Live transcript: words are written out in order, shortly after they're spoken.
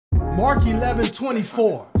Mark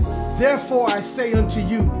 11:24. Therefore I say unto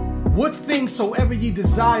you, what things soever ye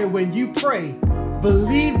desire when you pray,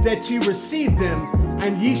 believe that ye receive them,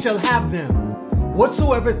 and ye shall have them.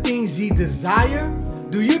 Whatsoever things ye desire,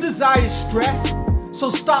 do you desire stress? So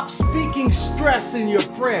stop speaking stress in your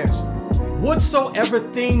prayers. Whatsoever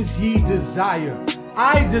things ye desire,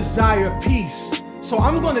 I desire peace. So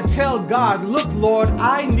I'm going to tell God, look, Lord,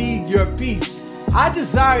 I need your peace. I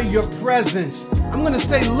desire your presence. I'm going to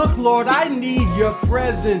say, look, Lord, I need your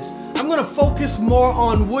presence. I'm going to focus more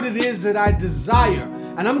on what it is that I desire.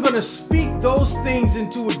 And I'm going to speak those things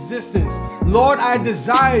into existence. Lord, I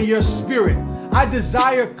desire your spirit. I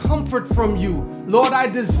desire comfort from you. Lord, I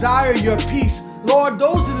desire your peace. Lord,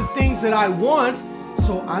 those are the things that I want.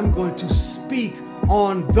 So I'm going to speak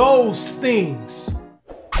on those things.